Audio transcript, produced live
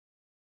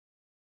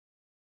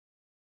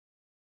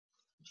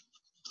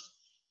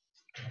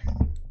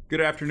Good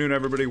afternoon,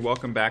 everybody.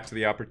 Welcome back to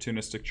The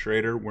Opportunistic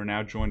Trader. We're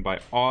now joined by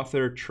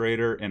author,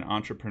 trader, and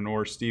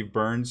entrepreneur Steve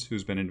Burns,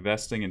 who's been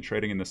investing and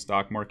trading in the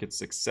stock market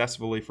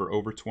successfully for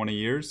over 20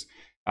 years.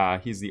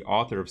 He's the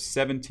author of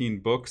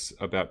 17 books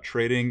about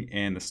trading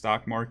and the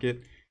stock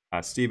market.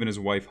 Steve and his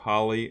wife,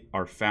 Holly,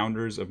 are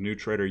founders of New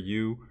Trader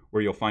U,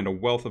 where you'll find a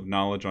wealth of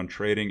knowledge on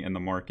trading and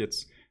the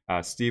markets.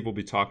 Steve will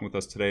be talking with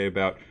us today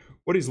about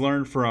what he's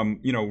learned from,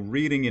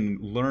 reading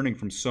and learning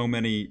from so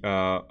many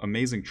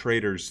amazing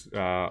traders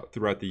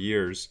throughout the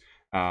years.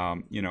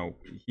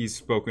 He's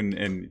spoken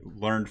and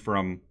learned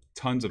from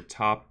tons of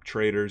top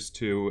traders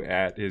too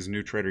at his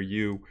New Trader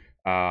U,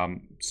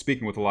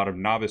 speaking with a lot of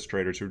novice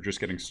traders who are just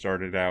getting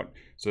started out.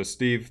 So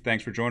Steve,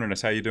 thanks for joining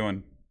us. How you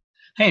doing?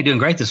 Hey, doing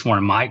great this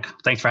morning, Mike.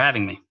 Thanks for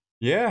having me.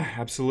 Yeah,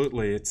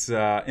 absolutely. It's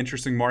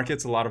interesting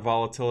markets, a lot of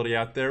volatility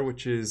out there,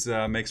 which is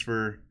makes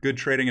for good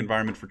trading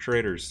environment for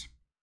traders.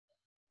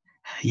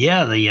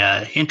 Yeah, the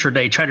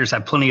intraday traders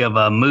have plenty of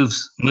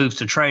moves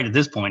to trade at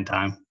this point in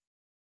time.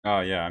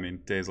 Oh yeah, I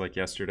mean days like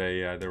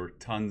yesterday, there were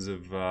tons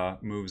of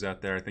moves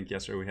out there. I think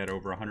yesterday we had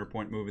over a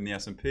 100-point move in the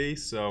S&P,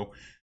 so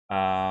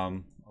a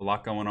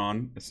lot going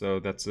on. So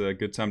that's a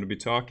good time to be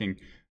talking.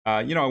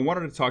 I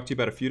wanted to talk to you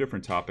about a few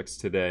different topics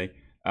today.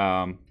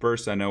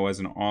 First, I know as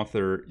an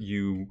author,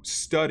 you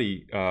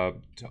study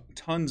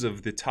tons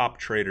of the top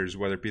traders,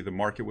 whether it be the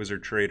market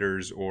wizard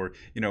traders or,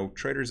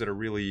 traders that are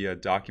really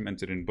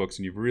documented in books,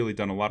 and you've really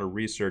done a lot of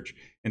research.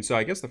 And so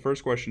I guess the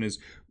first question is,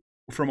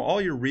 from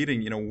all your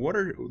reading, what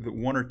are the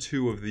one or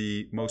two of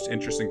the most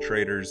interesting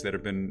traders that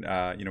have been,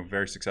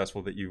 very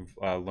successful that you've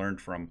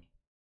learned from?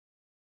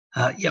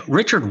 Yeah,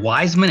 Richard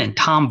Wiseman and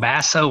Tom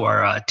Basso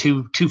are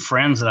two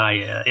friends that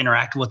I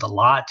interact with a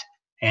lot,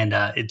 and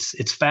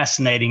it's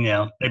fascinating.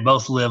 They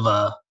both live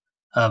a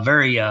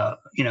very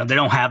they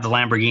don't have the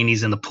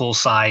Lamborghinis and the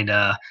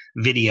poolside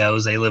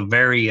videos. They live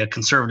very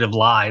conservative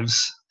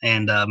lives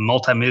and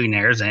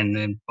multimillionaires,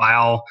 and by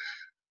all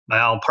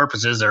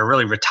purposes, they're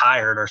really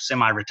retired or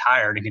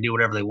semi-retired and can do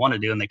whatever they want to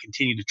do, and they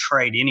continue to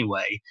trade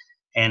anyway.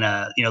 And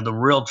the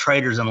real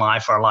traders in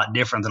life are a lot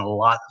different than a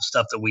lot of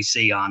stuff that we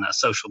see on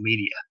social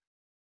media.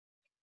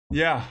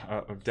 Yeah,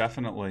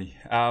 definitely.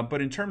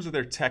 But in terms of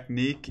their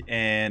technique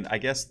and I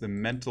guess the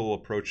mental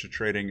approach to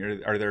trading,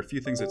 are there a few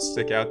things that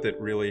stick out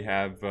that really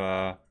have,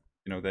 have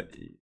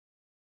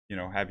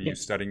Yeah. you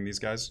studying these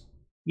guys?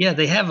 Yeah,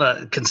 they have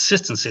a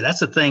consistency. That's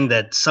the thing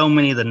that so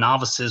many of the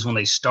novices, when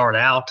they start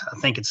out, I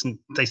think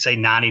they say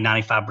 90,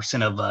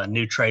 95% of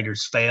new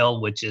traders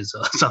fail, which is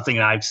something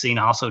that I've seen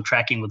also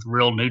tracking with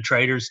real new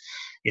traders.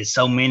 Is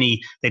so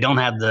many, they don't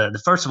have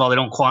the first of all, they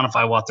don't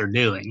quantify what they're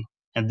doing.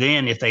 And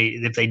then if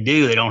they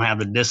do, they don't have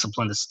the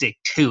discipline to stick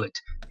to it.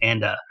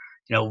 And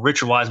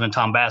Richard Wiseman,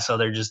 Tom Basso,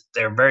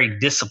 they're very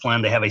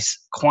disciplined. They have a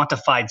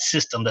quantified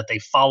system that they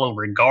follow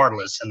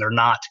regardless, and they're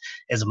not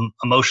as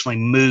emotionally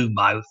moved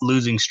by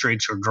losing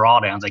streaks or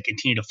drawdowns. They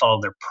continue to follow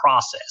their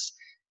process.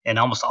 And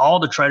almost all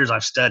the traders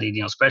I've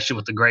studied, especially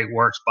with the great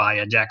works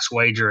by Jack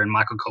Swager and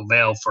Michael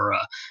Covell for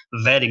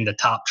vetting the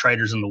top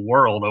traders in the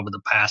world over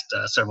the past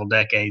several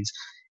decades,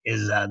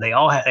 is they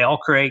all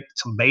create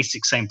some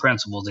basic same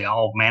principles. They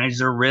all manage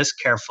their risk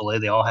carefully.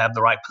 They all have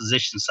the right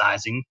position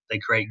sizing. They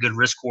create good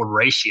risk reward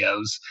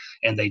ratios,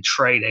 and they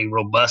trade a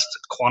robust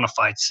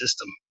quantified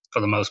system for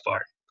the most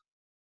part.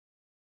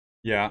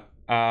 Yeah.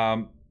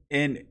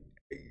 And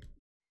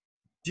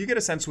do you get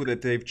a sense with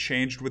it they've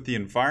changed with the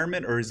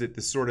environment, or is it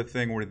the sort of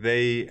thing where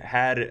they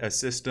had a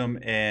system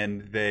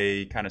and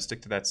they kind of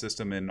stick to that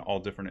system in all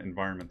different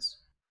environments?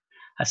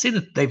 I see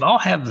that they've all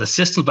have the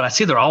systems, but I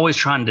see they're always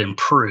trying to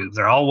improve.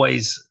 They're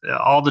always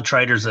all the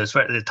traders,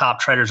 especially the top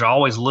traders, are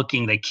always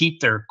looking. They keep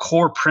their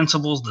core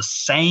principles the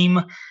same,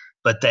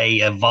 but they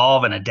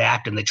evolve and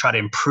adapt, and they try to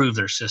improve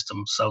their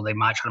system. So they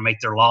might try to make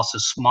their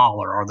losses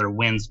smaller or their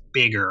wins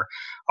bigger,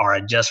 or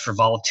adjust for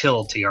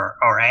volatility,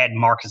 or add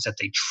markets that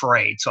they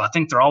trade. So I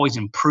think they're always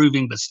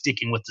improving, but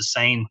sticking with the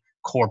same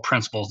core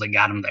principles that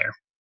got them there.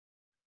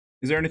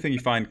 Is there anything you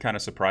find kind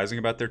of surprising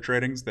about their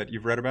tradings that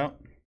you've read about?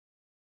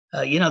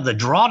 The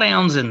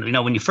drawdowns, and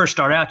when you first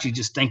start out, you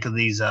just think of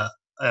these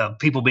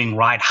people being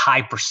right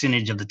high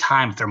percentage of the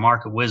time if they're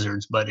market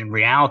wizards, but in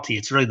reality,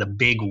 it's really the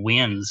big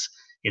wins.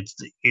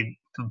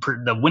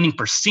 The winning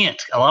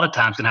percent a lot of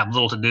times can have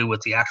little to do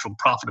with the actual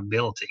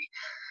profitability.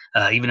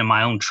 Even in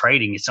my own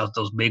trading, it's not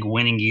those big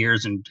winning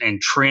years and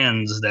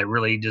trends that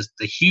really, just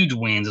the huge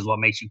wins is what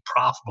makes you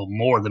profitable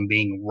more than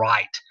being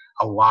right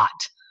a lot.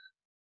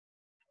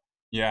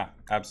 Yeah,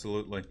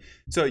 absolutely.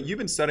 So you've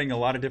been studying a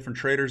lot of different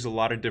traders, a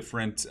lot of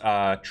different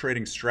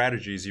trading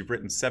strategies. You've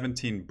written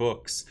 17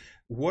 books.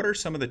 What are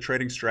some of the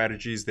trading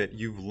strategies that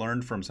you've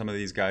learned from some of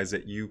these guys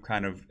that you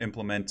kind of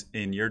implement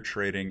in your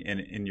trading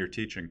and in your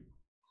teaching?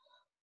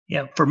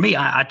 Yeah, for me,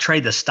 I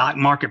trade the stock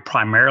market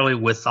primarily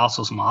with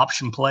also some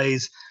option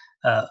plays.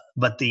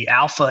 But the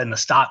alpha in the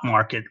stock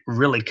market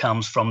really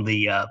comes from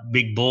the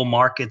big bull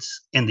markets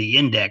and the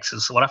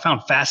indexes. So what I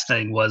found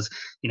fascinating was,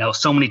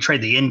 so many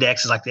trade the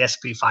indexes like the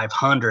S&P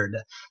 500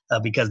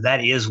 because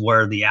that is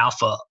where the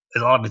alpha, a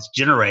lot of it's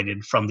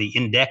generated from the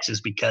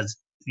indexes because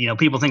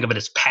people think of it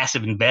as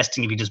passive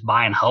investing if you just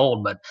buy and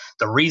hold, but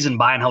the reason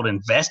buy and hold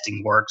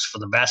investing works for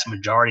the vast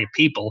majority of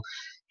people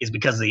is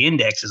because the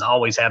indexes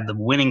always have the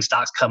winning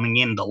stocks coming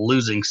in, the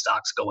losing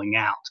stocks going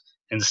out.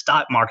 In the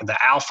stock market, the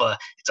alpha,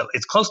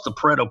 it's close to the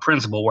Pareto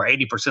principle where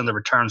 80% of the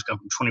returns come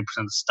from 20%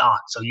 of the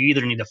stock. So you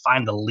either need to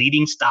find the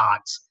leading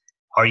stocks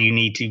or you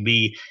need to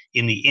be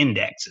in the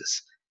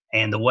indexes.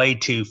 And the way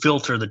to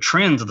filter the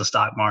trends of the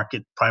stock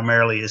market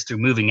primarily is through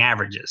moving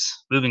averages.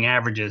 Moving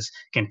averages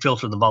can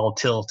filter the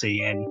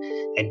volatility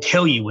and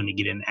tell you when to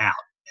get in and out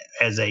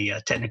as a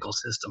technical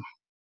system.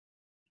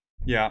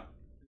 Yeah.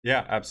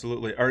 Yeah,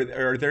 absolutely.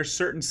 Are there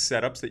certain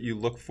setups that you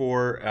look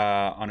for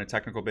on a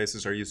technical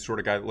basis? Are you the sort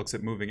of guy that looks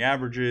at moving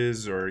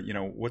averages, or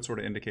what sort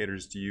of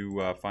indicators do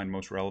you find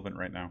most relevant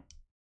right now?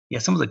 Yeah,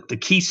 some of the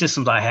key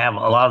systems I have, a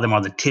lot of them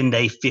are the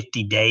 10-day,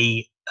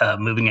 50-day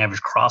moving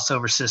average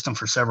crossover system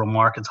for several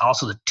markets.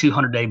 Also, the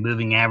 200-day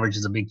moving average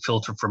is a big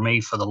filter for me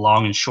for the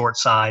long and short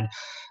side,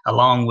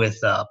 along with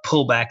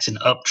pullbacks and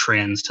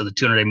uptrends to the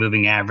 200-day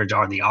moving average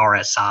are the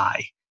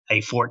RSI,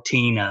 a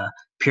 14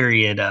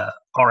 period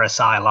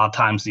RSI. A lot of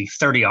times the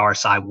 30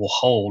 RSI will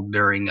hold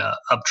during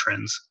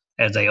uptrends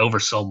as a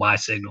oversold buy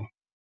signal.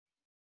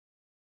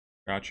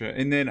 Gotcha.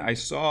 And then I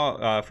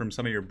saw from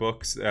some of your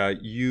books,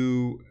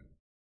 you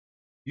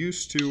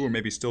used to, or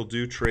maybe still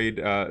do, trade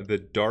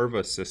the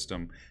DARVA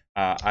system.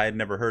 I had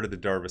never heard of the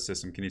DARVA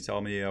system. Can you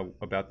tell me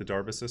about the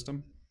DARVA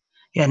system?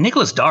 Yeah,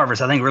 Nicholas Darvas,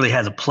 I think, really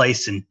has a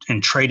place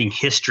in trading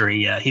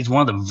history. He's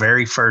one of the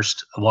very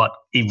first, what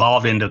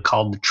evolved into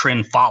called the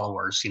trend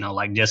followers,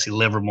 like Jesse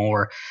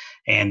Livermore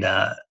and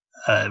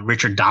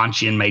Richard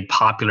Donchian made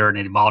popular, and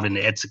it evolved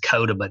into Ed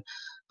Seykota.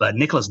 But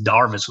Nicholas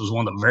Darvas was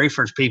one of the very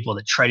first people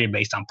that traded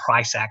based on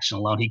price action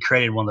alone. He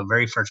created one of the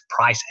very first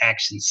price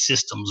action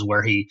systems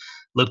where he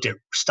looked at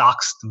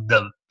stocks,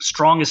 the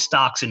strongest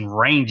stocks in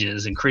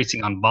ranges,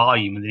 increasing on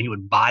volume, and then he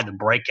would buy the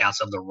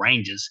breakouts of the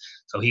ranges.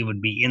 So he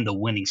would be in the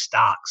winning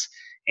stocks.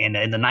 And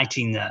in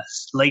the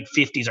late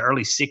 50s,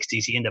 early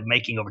 60s, he ended up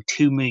making over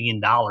 $2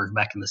 million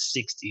back in the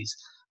 60s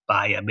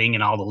by being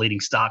in all the leading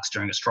stocks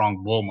during a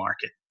strong bull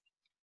market,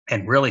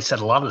 and really set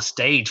a lot of the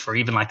stage for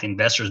even like the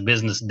Investors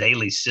Business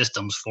Daily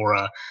systems for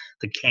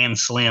the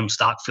CanSlim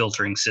stock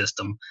filtering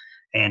system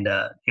and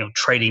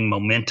trading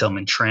momentum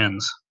and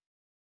trends.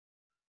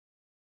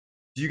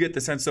 Do you get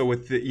the sense, though,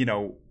 with the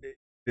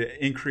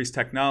increased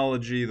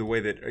technology, the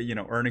way that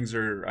earnings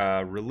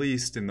are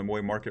released, and the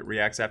way market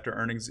reacts after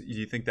earnings, do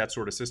you think that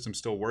sort of system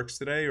still works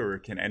today, or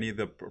can any of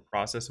the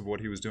process of what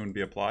he was doing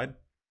be applied?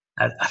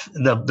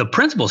 The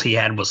principles he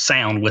had was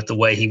sound with the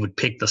way he would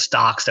pick the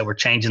stocks that were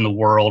changing the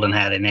world and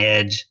had an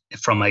edge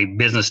from a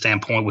business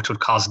standpoint, which would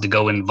cause it to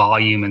go in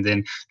volume and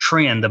then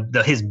trend.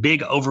 His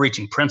big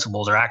overreaching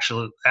principles are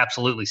actually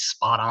absolutely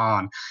spot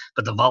on,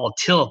 but the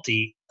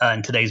volatility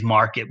in today's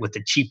market with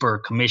the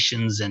cheaper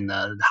commissions and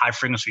the high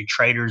frequency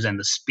traders and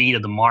the speed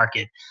of the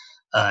market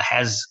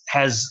has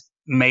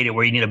made it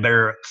where you need a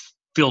better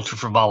filter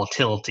for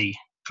volatility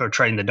for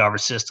trading the Darvas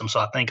system. So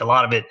I think a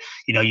lot of it,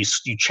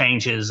 you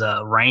change his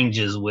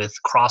ranges with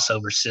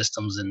crossover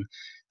systems and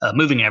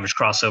moving average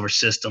crossover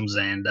systems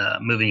and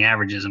moving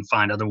averages, and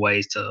find other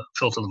ways to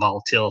filter the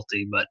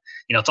volatility. But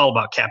it's all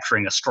about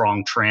capturing a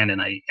strong trend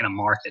in a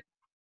market.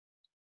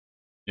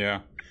 Yeah.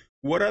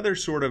 What other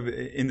sort of,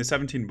 in the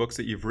 17 books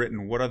that you've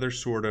written, what other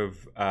sort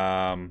of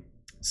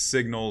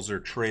signals or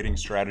trading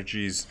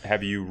strategies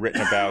have you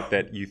written about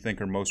that you think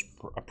are most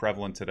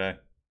prevalent today?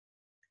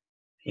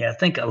 Yeah, I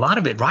think a lot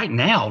of it right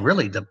now,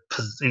 really,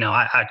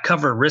 I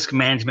cover risk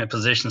management,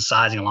 position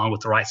sizing, along with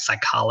the right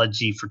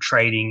psychology for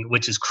trading,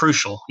 which is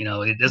crucial.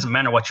 It doesn't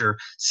matter what your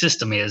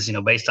system is,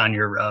 based on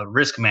your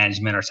risk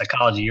management or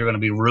psychology, you're going to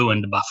be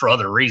ruined for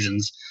other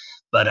reasons.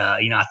 But,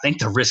 I think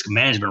the risk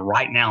management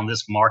right now in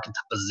this market,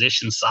 the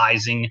position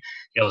sizing,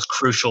 is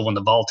crucial when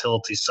the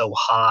volatility is so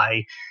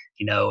high,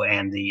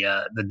 and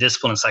the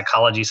discipline and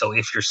psychology. So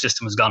if your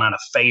system has gone out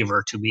of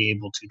favor, to be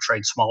able to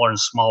trade smaller and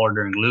smaller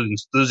during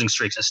losing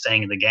streaks and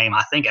staying in the game,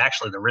 I think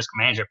actually the risk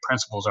management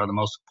principles are the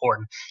most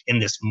important in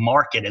this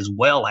market, as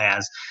well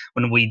as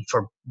when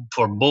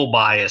for bull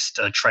biased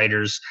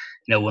traders,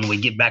 when we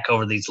get back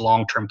over these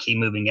long-term key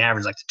moving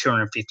average, like the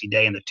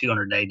 250-day and the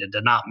 200-day,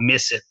 to not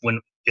miss it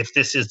if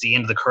this is the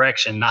end of the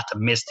correction, not to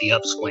miss the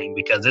upswing,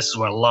 because this is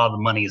where a lot of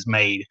the money is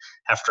made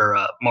after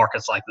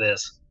markets like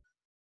this.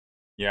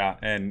 Yeah,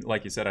 and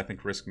like you said, I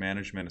think risk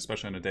management,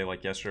 especially on a day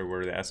like yesterday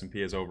where the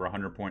S&P is over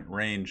 100-point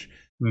range,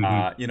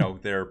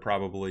 there are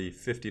probably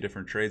 50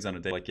 different trades on a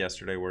day like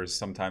yesterday, whereas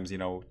sometimes,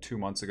 2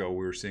 months ago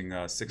we were seeing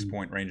a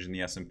 6-point range in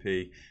the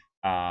S&P.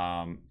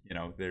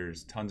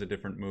 There's tons of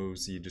different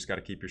moves. You just got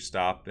to keep your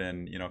stop,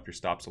 and, if your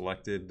stop's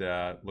selected,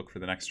 look for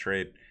the next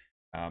trade,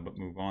 but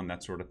move on,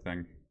 that sort of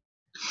thing.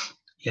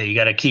 Yeah, you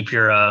got to keep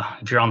your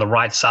if you're on the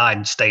right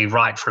side, stay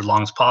right for as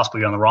long as possible.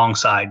 You're on the wrong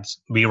side,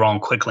 be wrong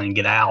quickly and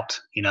get out.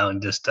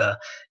 And just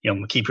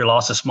keep your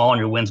losses small and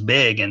your wins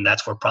big, and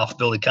that's where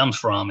profitability comes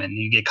from. And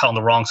you get caught on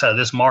the wrong side of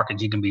this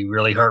market, you can be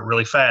really hurt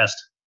really fast.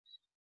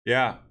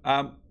 Yeah,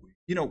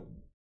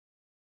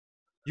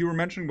 You were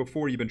mentioning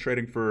before you've been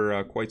trading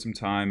for quite some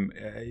time.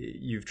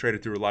 You've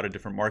traded through a lot of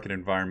different market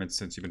environments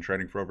since you've been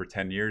trading for over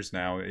 10 years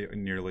now,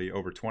 nearly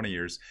over 20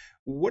 years.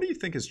 What do you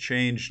think has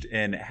changed,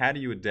 and how do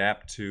you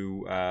adapt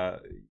to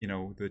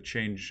the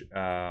change,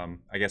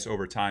 I guess,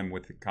 over time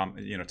with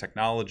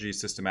technology,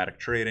 systematic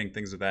trading,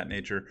 things of that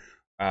nature?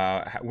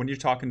 When you're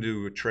talking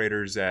to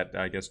traders at,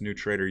 I guess, New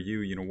Trader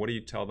what do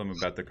you tell them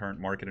about the current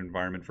market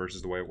environment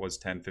versus the way it was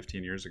 10,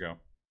 15 years ago?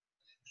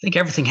 I think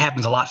everything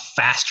happens a lot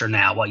faster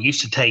now. What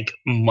used to take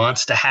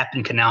months to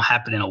happen can now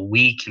happen in a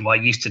week, and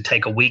what used to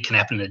take a week can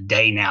happen in a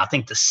day now. I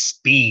think the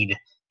speed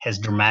has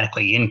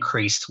dramatically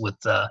increased with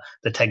the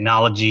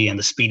technology and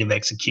the speed of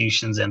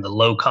executions and the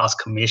low cost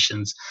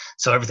commissions.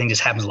 So everything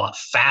just happens a lot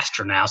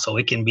faster now. So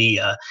it can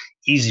be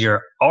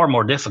easier or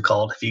more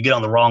difficult if you get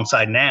on the wrong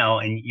side now,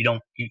 and you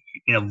don't,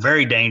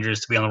 very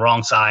dangerous to be on the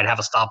wrong side, have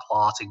a stop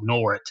loss,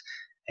 ignore it,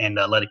 and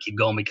let it keep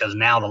going, because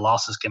now the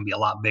losses can be a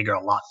lot bigger,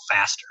 a lot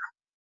faster.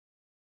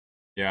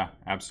 Yeah,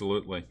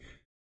 absolutely.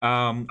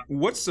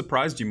 What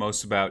surprised you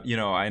most about,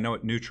 I know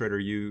at New Trader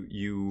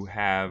you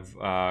have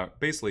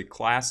basically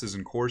classes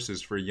and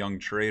courses for young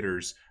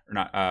traders, or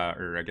not,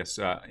 or I guess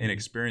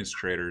inexperienced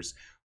traders.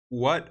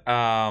 What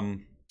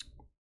do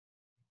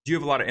you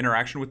have a lot of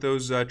interaction with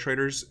those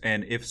traders?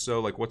 And if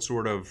so, like what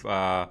sort of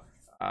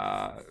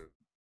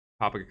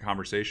topic of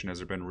conversation has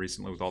there been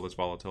recently with all this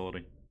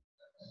volatility?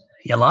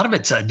 Yeah, a lot of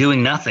it's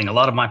doing nothing. A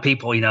lot of my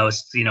people,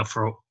 is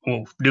for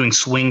doing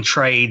swing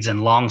trades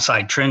and long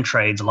side trend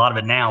trades. A lot of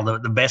it now,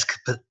 the best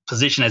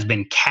position has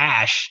been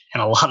cash,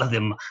 and a lot of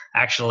them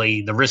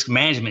actually the risk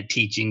management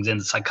teachings and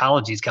the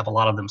psychology has kept a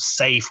lot of them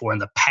safe. Where in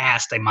the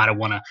past they might have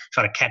want to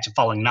try to catch a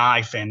falling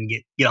knife and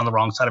get on the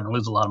wrong side of it and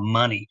lose a lot of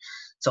money.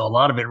 So a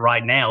lot of it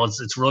right now is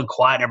it's really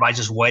quiet. And everybody's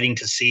just waiting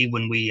to see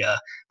when we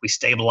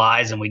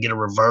stabilize and we get a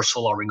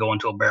reversal or we go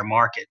into a bear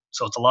market.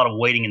 So it's a lot of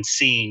waiting and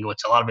seeing, which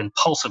a lot of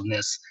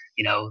impulsiveness.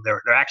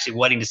 They're actually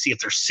waiting to see if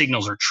their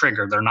signals are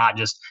triggered. They're not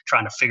just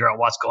trying to figure out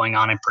what's going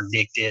on and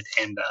predict it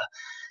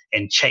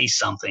and chase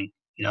something.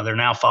 They're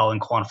now following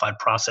quantified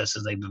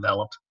processes they've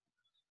developed.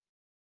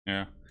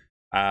 Yeah.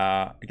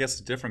 I guess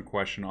a different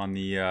question on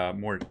the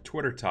more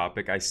Twitter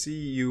topic. I see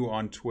you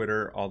on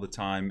Twitter all the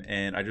time,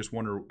 and I just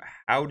wonder,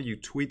 how do you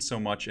tweet so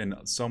much and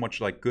so much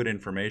like good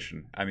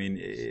information? I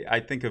mean,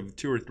 I think of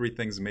two or three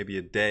things maybe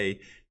a day.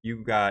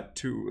 You got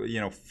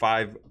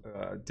five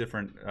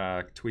different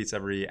tweets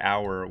every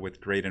hour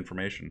with great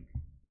information.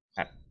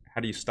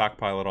 How do you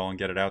stockpile it all and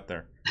get it out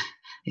there?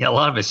 Yeah, a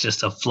lot of it's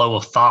just a flow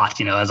of thought.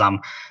 As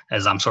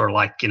I'm sort of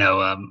like,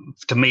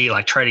 to me,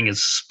 like trading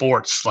is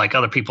sports. Like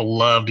other people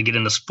love to get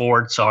into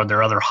sports or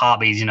their other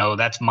hobbies.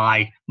 That's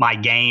my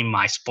game,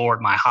 my sport,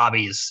 my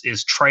hobby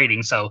is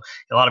trading. So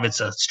a lot of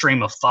it's a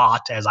stream of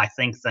thought as I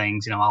think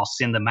things. I'll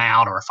send them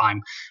out, or if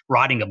I'm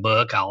writing a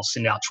book, I'll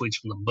send out tweets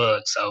from the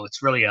book. So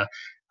it's really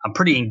I'm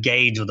pretty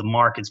engaged with the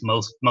markets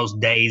most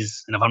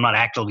days, and if I'm not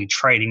actively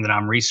trading, then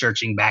I'm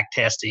researching, back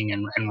testing,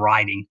 and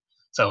writing.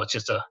 So it's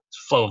just a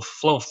flow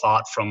of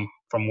thought from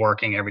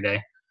working every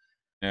day.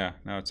 Yeah,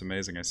 no, it's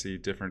amazing. I see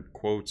different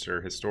quotes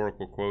or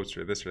historical quotes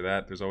or this or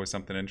that. There's always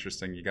something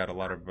interesting. You got a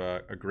lot of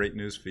a great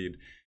news feed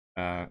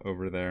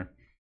over there.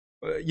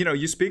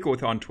 You speak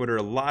with on Twitter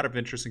a lot of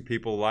interesting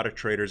people, a lot of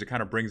traders. It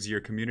kind of brings your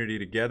community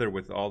together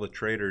with all the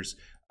traders.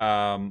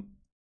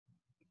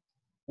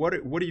 What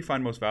do you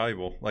find most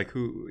valuable? Like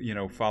who,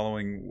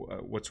 following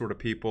what sort of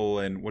people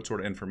and what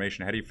sort of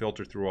information? How do you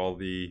filter through all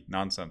the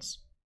nonsense?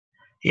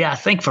 Yeah, I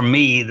think for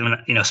me,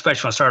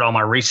 especially when I started all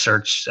my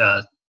research,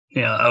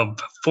 of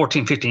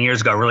 14, 15 years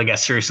ago, I really got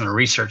serious on the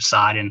research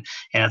side. And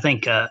I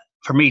think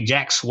for me,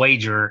 Jack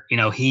Swager,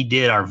 he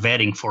did our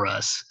vetting for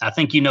us. I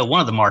think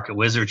one of the market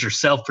wizards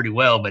yourself pretty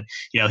well, but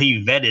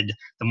he vetted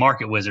the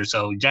market wizard.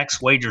 So Jack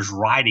Swager's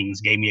writings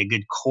gave me a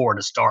good core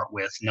to start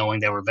with,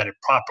 knowing they were vetted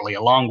properly,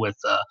 along with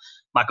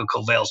Michael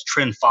Covell's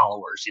trend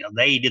followers.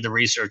 They did the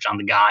research on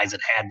the guys that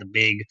had the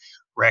big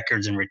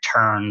records and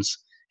returns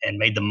and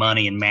made the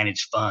money and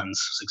managed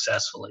funds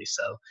successfully.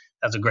 So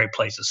that's a great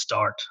place to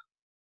start.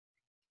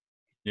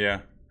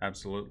 Yeah,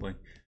 absolutely.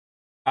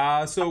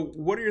 So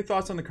what are your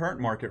thoughts on the current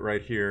market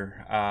right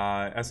here?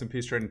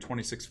 S&P's trading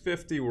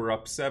 2650. We're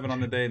up 7 on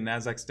the day.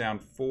 Nasdaq's down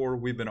 4.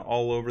 We've been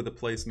all over the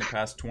place in the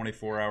past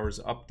 24 hours,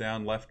 up,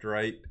 down, left,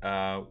 right.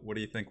 What do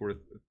you think we're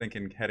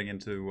thinking heading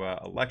into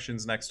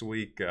elections next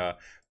week?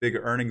 Big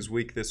earnings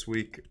week this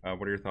week.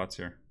 What are your thoughts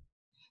here?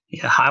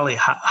 Yeah,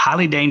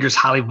 highly dangerous,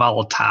 highly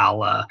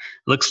volatile.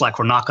 Looks like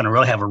we're not going to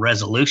really have a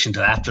resolution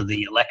to after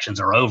the elections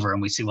are over and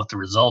we see what the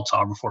results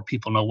are before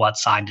people know what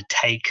side to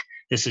take.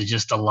 This is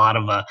just a lot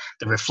of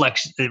it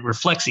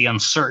reflects the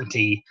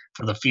uncertainty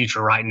for the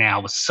future right now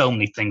with so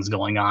many things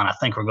going on. I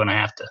think we're going to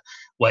have to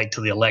wait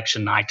till the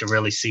election night to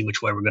really see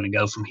which way we're going to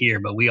go from here.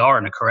 But we are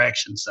in a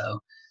correction, so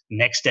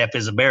next step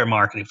is a bear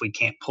market if we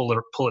can't pull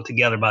it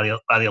together by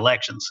the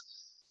elections.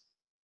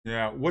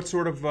 Yeah. What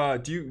sort of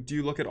do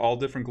you look at all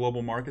different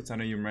global markets? I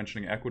know you were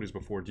mentioning equities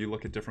before. Do you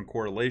look at different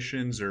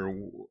correlations or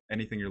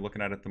anything you're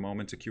looking at the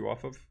moment to cue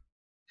off of?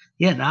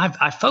 Yeah, and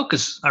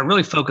I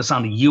really focus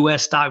on the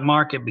U.S. stock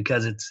market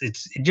because it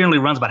generally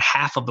runs about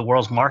half of the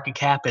world's market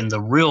cap, and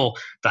the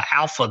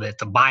alpha that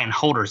the buy and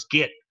holders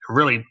get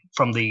really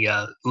from the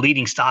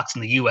leading stocks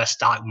in the U.S.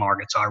 stock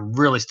market. So I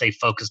really stay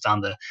focused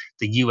on the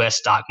U.S.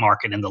 stock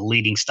market and the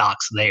leading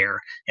stocks there.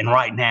 And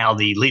right now,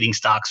 the leading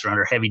stocks are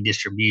under heavy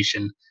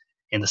distribution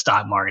in the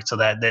stock market, so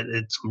that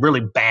it's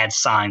really bad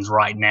signs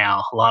right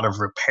now. A lot of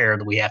repair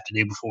that we have to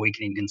do before we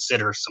can even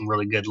consider some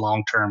really good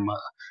long term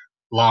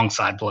long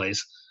side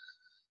plays.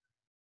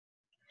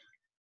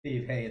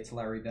 Steve, hey, it's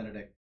Larry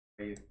Benedict.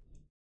 How are you?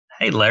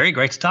 Hey, Larry,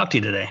 great to talk to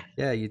you today.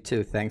 Yeah, you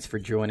too. Thanks for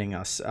joining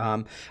us.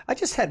 I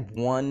just had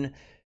one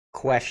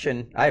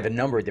question. I have a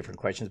number of different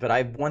questions, but I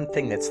have one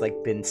thing that's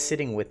like been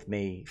sitting with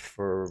me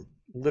for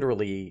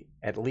literally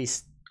at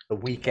least the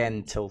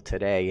weekend till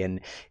today,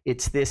 and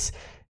it's this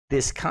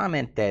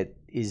comment that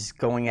is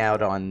going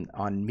out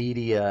on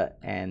media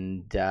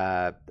and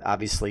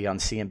obviously on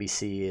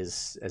CNBC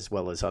as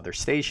well as other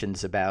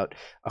stations about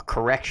a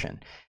correction,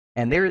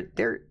 and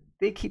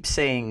they keep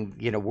saying,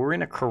 we're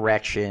in a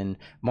correction,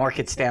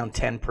 market's down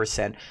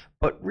 10%,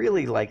 but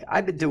really, like,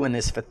 I've been doing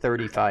this for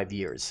 35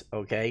 years,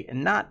 okay?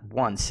 And not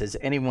once has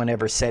anyone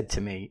ever said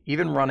to me,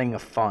 even running a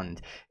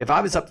fund, if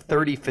I was up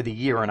 30 for the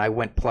year and I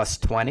went plus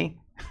 20,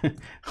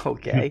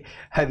 okay,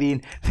 I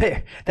mean,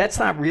 that's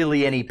not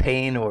really any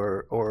pain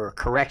or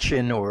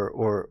correction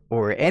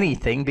or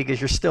anything,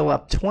 because you're still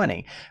up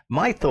 20.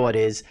 My thought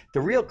is the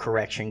real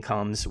correction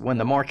comes when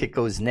the market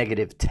goes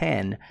negative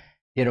 10.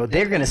 They're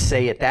going to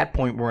say at that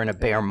point we're in a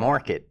bear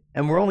market,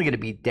 and we're only going to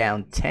be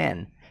down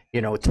 10,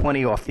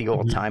 20 off the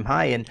all-time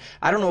high. And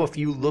I don't know if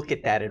you look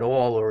at that at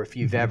all, or if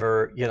you've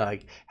ever,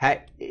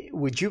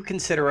 would you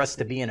consider us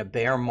to be in a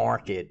bear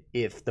market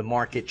if the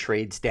market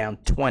trades down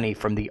 20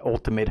 from the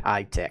ultimate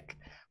high tech?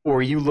 Or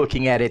are you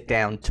looking at it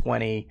down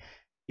 20,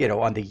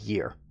 on the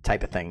year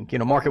type of thing?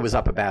 Market was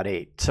up about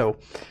 8. So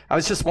I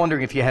was just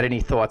wondering if you had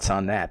any thoughts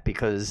on that,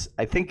 because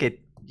I think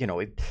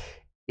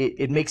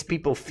it makes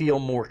people feel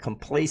more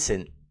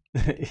complacent,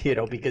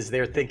 because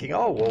they're thinking,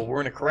 oh, well,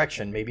 we're in a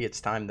correction, maybe it's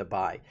time to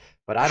buy.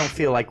 But I don't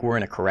feel like we're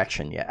in a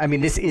correction yet. I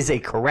mean, this is a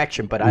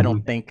correction, but I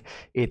don't think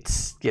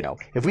it's,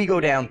 if we go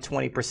down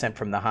 20%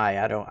 from the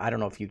high, I don't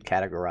know if you'd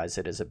categorize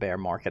it as a bear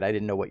market. I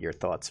didn't know what your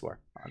thoughts were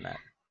on that.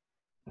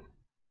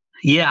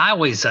 Yeah, I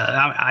always,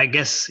 I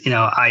guess,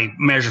 I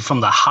measure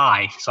from the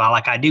high. So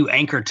I do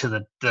anchor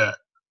to the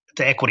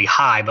equity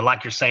high, but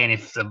like you're saying,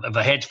 if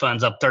a hedge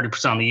fund's up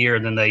 30% on the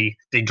year, then they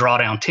draw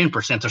down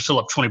 10%, they're still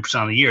up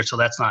 20% on the year, so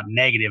that's not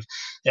negative.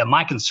 Yeah,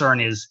 my concern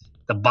is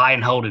the buy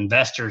and hold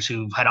investors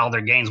who've had all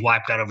their gains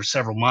wiped out over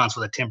several months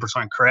with a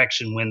 10%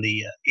 correction when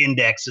the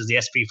indexes,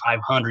 the SP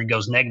 500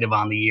 goes negative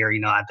on the year.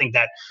 I think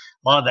that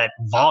a lot of that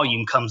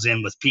volume comes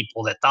in with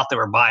people that thought they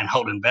were buy and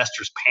hold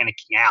investors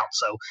panicking out.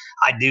 So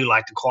I do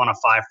like to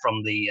quantify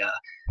from the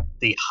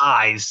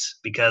highs,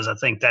 because I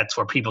think that's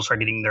where people start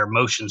getting their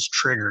emotions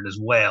triggered as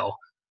well.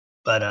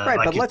 But right,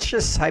 but let's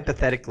just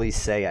hypothetically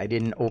say I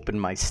didn't open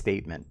my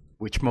statement,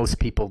 which most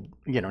people,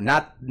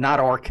 not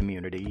our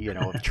community,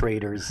 of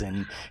traders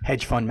and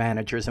hedge fund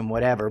managers and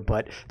whatever,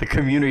 but the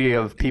community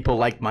of people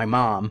like my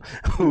mom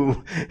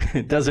who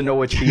doesn't know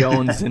what she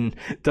owns and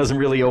doesn't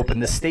really open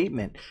the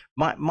statement.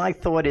 My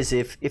thought is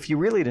if you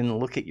really didn't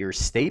look at your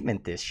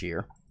statement this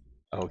year,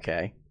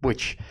 okay,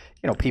 which,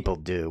 people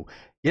do,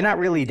 you're not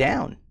really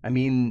down. I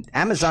mean,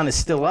 Amazon is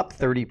still up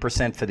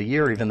 30% for the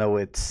year, even though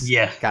it's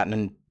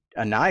gotten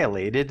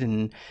annihilated.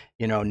 And,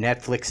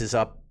 Netflix is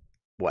up,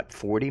 what,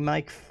 40,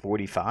 Mike?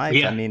 45?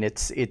 Yeah. I mean,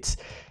 it's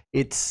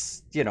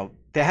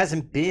there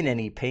hasn't been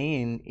any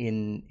pain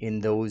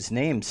in those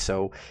names.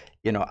 So,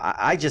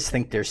 I just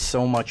think there's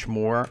so much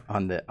more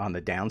on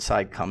the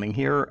downside coming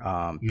here.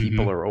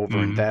 People are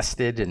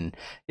overinvested. And,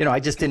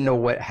 I just didn't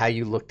know how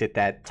you looked at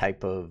that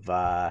type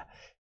of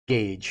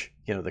gauge,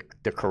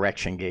 the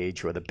correction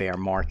gauge or the bear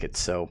market.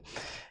 So,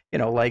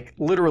 like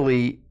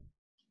literally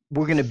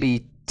we're going to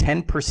be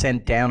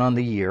 10% down on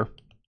the year,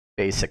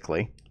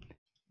 basically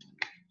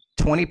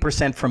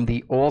 20% from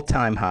the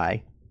all-time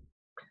high.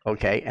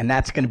 Okay. And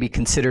that's going to be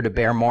considered a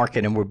bear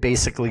market. And we're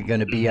basically going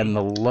to be on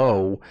the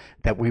low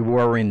that we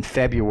were in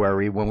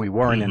February when we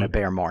weren't in a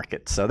bear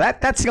market. So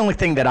that's the only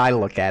thing that I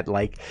look at.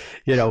 Like,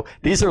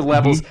 these are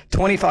levels.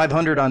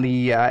 2,500 on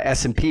the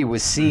S&P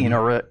was seen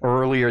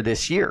earlier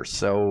this year.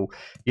 So,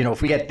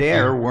 if we get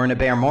there, we're in a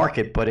bear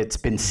market, but it's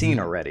been seen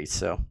already.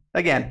 So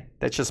again,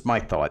 that's just my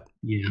thought.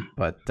 Yeah.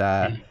 But,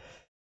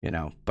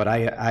 but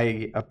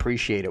I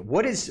appreciate it.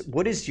 What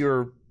is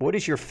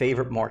your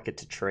favorite market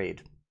to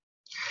trade?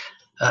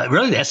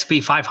 Really, the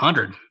S&P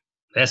 500.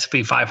 The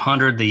S&P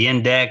 500, the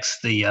index,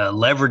 the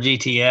leverage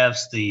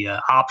ETFs, the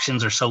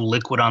options are so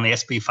liquid on the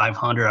S&P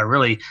 500. I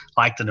really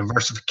like the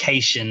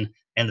diversification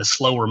and the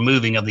slower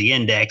moving of the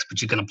index,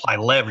 but you can apply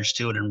leverage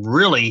to it. And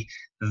really,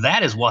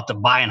 that is what the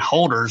buy and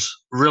holders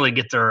really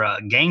get their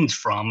gains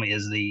from,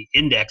 is the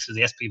indexes,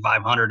 the S&P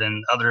 500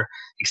 and other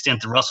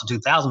extent the Russell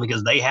 2000,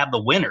 because they have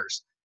the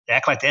winners. They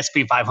act like the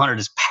S&P 500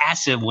 is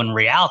passive when in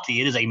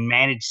reality it is a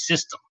managed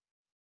system.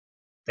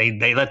 they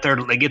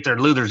get their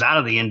losers out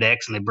of the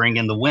index and they bring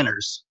in the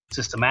winners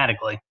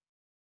systematically.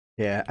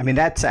 Yeah, I mean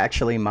that's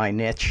actually my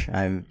niche.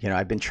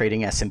 I've been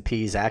trading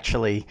S&Ps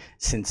actually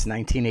since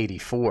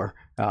 1984,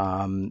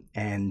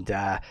 and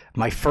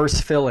my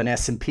first fill in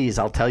S&Ps,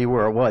 I'll tell you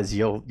where it was.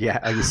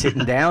 Are you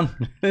sitting down?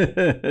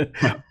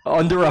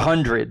 Under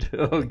 100.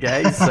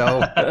 Okay,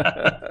 so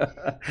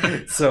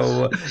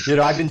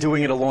I've been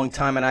doing it a long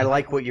time, and I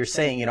like what you're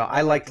saying.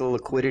 I like the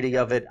liquidity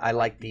of it. I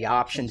like the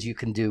options you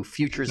can do,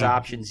 futures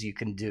options. You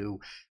can do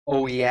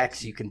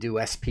OEX, you can do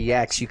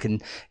SPX, you can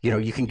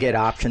get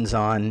options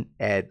on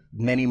at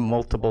many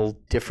multiple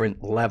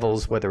different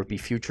levels, whether it be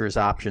futures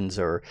options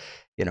or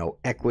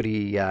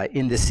equity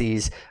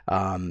indices.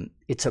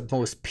 It's a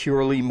most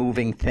purely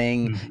moving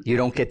thing. You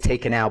don't get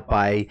taken out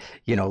by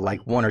like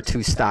one or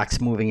two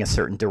stocks moving a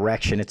certain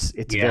direction.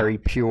 It's very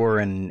pure,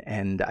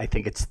 and I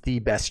think it's the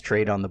best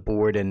trade on the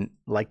board. And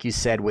like you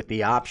said, with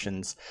the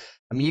options,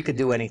 I mean, you could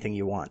do anything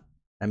you want.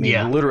 I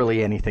mean,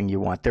 literally anything you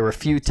want. There were a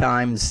few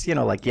times,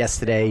 like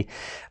yesterday,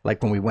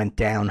 like when we went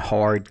down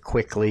hard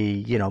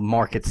quickly,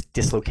 markets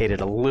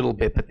dislocated a little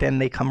bit, but then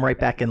they come right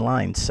back in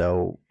line.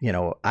 So,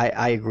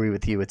 I agree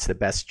with you. It's the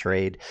best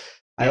trade.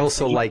 I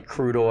also like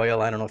crude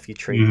oil. I don't know if you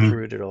trade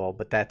crude at all,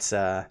 but that's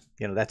a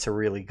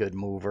really good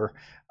mover.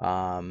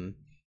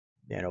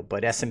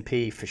 But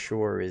S&P for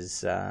sure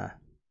is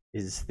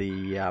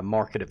the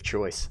market of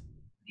choice.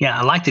 Yeah,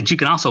 I like that you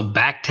can also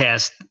back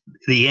test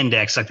the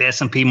index, like the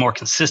S&P, more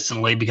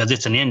consistently because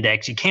it's an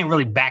index. You can't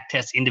really back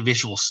test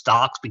individual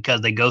stocks because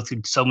they go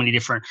through so many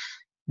different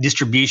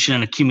distribution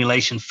and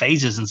accumulation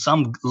phases, and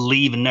some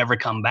leave and never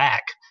come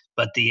back.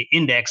 But the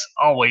index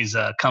always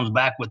comes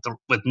back with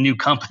new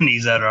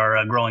companies that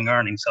are growing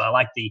earnings. So I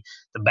like the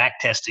back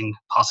testing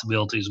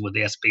possibilities with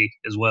the SP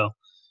as well.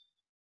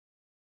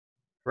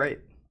 Great.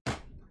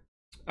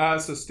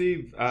 So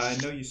Steve, I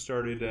know you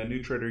started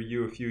New Trader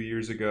U a few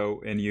years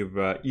ago, and you've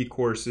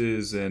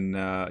e-courses and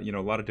a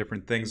lot of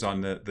different things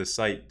on the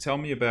site. Tell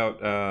me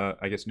about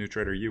I guess New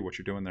Trader U, what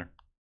you're doing there.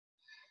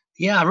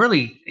 Yeah, I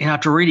really,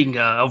 after reading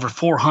over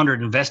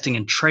 400 investing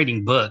and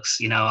trading books,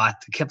 I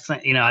kept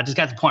thinking, I just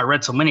got to the point I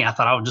read so many, I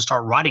thought I would just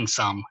start writing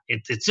some.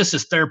 It's just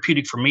as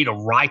therapeutic for me to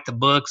write the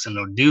books and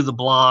to do the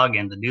blog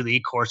and to do the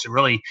e-course. It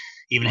really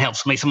even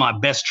helps me. Some of my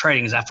best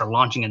trading is after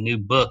launching a new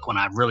book when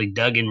I've really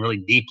dug in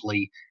really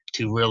deeply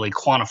to really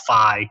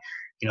quantify,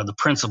 the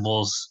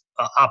principles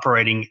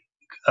operating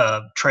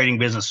trading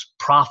business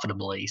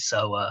profitably.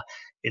 So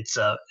it's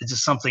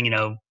just something,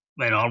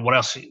 what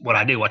else would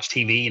I do? Watch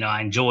TV.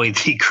 I enjoy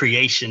the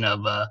creation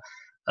of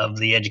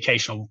the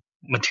educational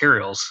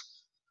materials.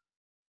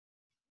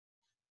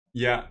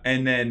 Yeah,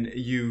 and then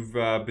you've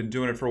been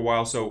doing it for a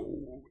while,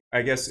 so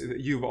I guess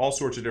you have all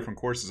sorts of different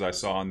courses I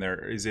saw on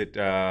there. Is it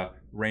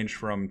range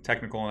from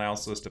technical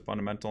analysis to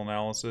fundamental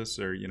analysis,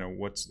 or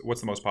what's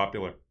the most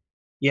popular?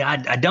 Yeah,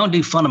 I don't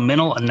do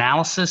fundamental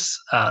analysis.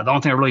 The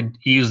only thing I really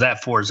use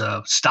that for is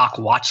a stock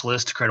watch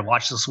list to create a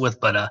watch list with.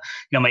 But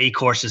my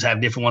e-courses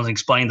have different ones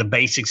explaining the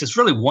basics. It's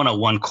really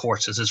 101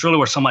 courses. It's really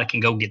where somebody can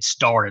go get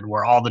started,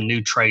 where all the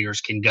new traders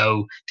can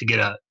go to get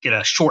a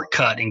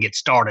shortcut and get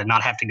started,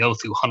 not have to go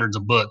through hundreds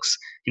of books.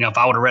 If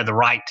I would have read the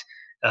right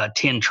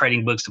 10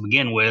 trading books to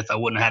begin with, I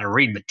wouldn't have had to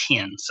read but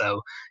 10.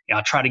 So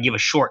I try to give a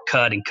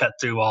shortcut and cut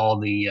through all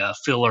the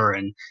filler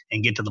and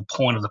get to the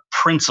point of the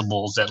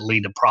principles that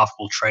lead to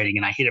profitable trading.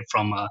 And I hit it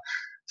from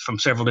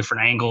several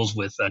different angles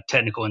with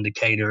technical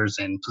indicators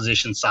and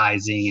position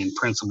sizing and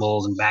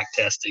principles and back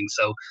testing.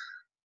 So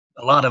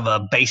a lot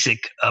of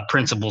basic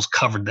principles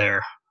covered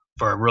there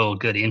for a real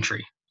good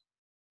entry.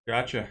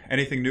 Gotcha.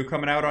 Anything new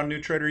coming out on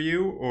New Trader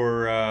U,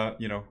 or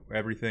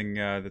everything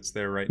that's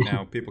there right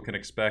now people can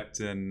expect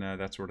and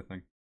that sort of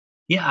thing?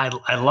 Yeah,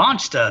 I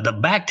launched the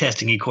back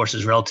testing e-course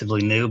is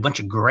relatively new. A bunch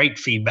of great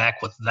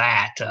feedback with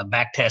that.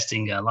 Back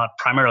testing a lot,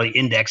 primarily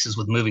indexes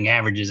with moving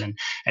averages and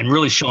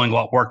really showing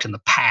what worked in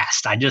the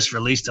past. I just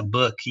released a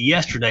book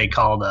yesterday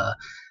called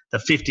the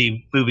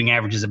 50 moving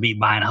averages that beat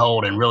buy and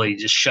hold, and really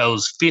just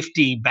shows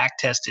 50 back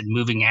tested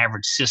moving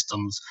average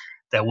systems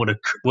that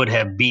would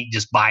have beat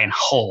just buy and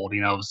hold.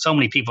 So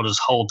many people just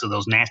hold to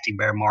those nasty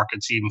bear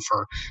markets, even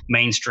for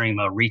mainstream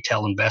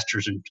retail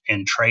investors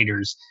and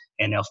traders.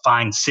 And they'll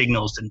find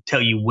signals to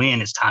tell you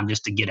when it's time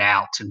just to get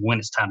out and when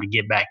it's time to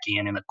get back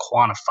in a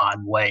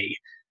quantified way.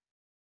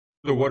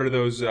 So what are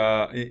those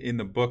in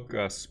the book?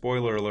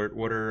 Spoiler alert,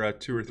 what are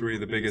 2 or 3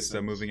 of the biggest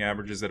moving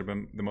averages that have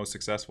been the most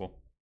successful?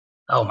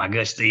 Oh my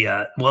gosh, the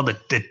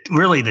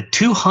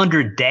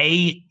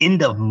 200-day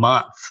end of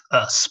month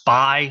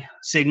SPY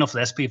signal for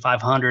the SP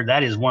 500,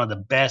 that is one of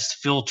the best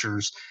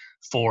filters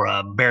for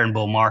bear and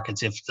bull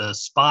markets. If the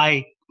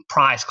SPY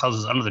price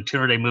closes under the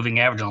 200-day moving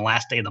average on the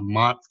last day of the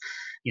month,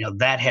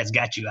 that has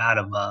got you out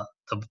of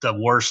the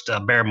worst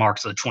bear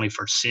markets of the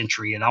 21st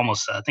century. It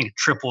almost, I think it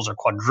triples or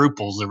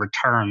quadruples the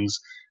returns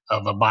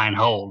of a buy and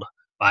hold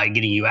by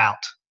getting you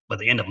out by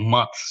the end of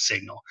month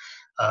signal.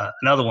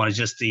 Another one is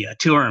just the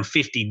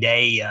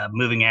 250-day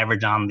moving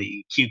average on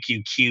the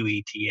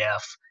QQQ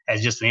ETF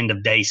as just an end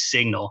of day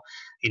signal.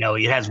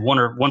 It has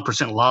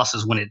 1%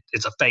 losses when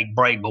it's a fake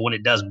break, but when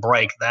it does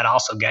break, that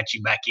also got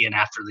you back in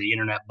after the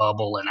internet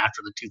bubble and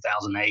after the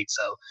 2008.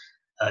 So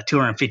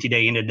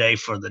 250-day end of day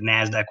for the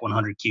NASDAQ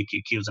 100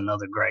 QQQ is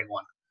another great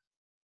one.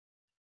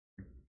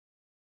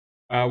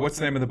 What's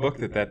the name of the book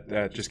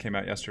that just came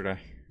out yesterday?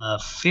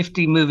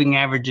 50 moving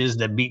averages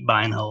that beat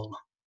buy and hold.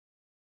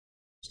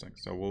 Interesting.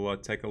 So we'll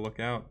take a look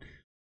out.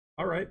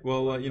 All right.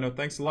 Well,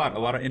 thanks a lot. A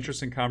lot of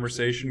interesting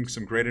conversation,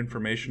 some great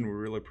information. We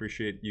really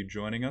appreciate you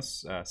joining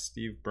us.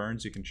 Steve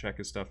Burns, you can check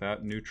his stuff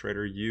out,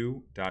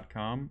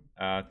 newtraderu.com.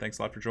 Thanks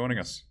a lot for joining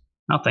us.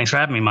 Oh, thanks for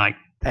having me, Mike.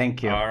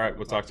 Thank you. All right.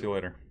 We'll talk to you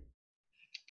later.